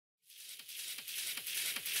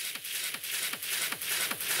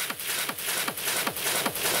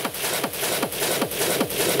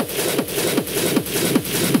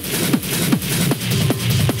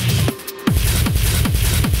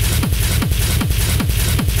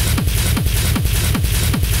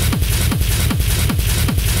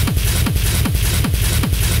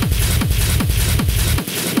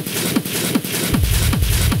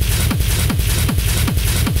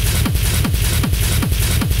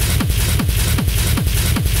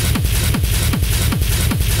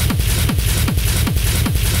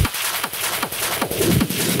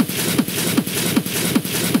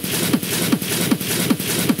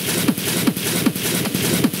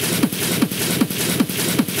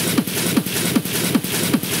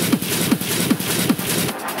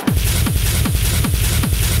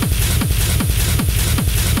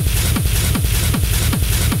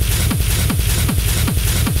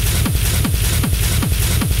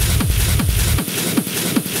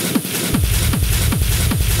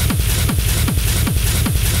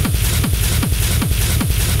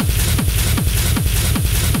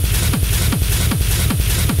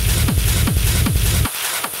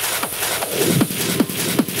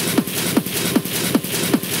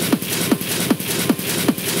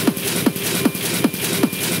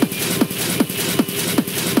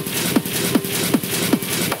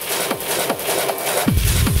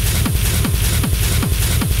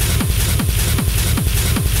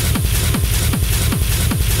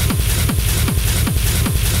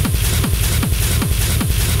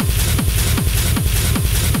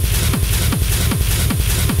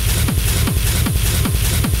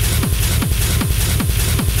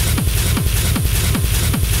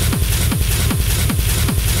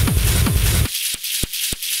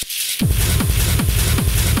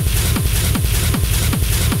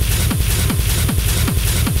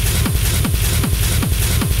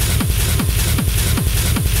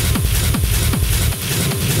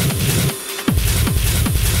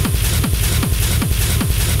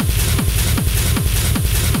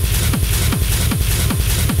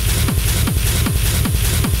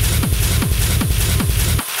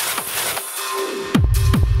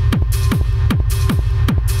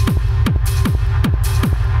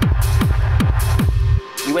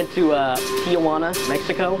to Tijuana,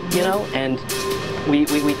 Mexico, you know, and we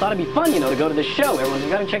thought it'd be fun, you know, to go to this show. Everyone's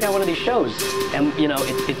got to check out one of these shows. And, you know,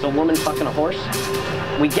 it's a woman fucking a horse.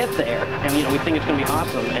 We get there, and, you know, we think it's going to be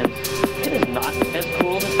awesome, and it is not as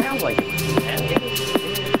cool as it sounds like. And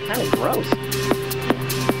it's kind of gross.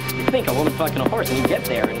 You think a woman fucking a horse, and you get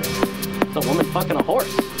there, and it's a woman fucking a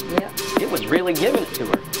horse. Yeah. It was really giving it to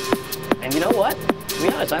her. And you know what? To be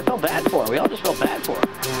honest, I felt bad for her. We all just felt bad for her.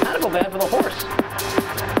 I don't feel bad for the horse.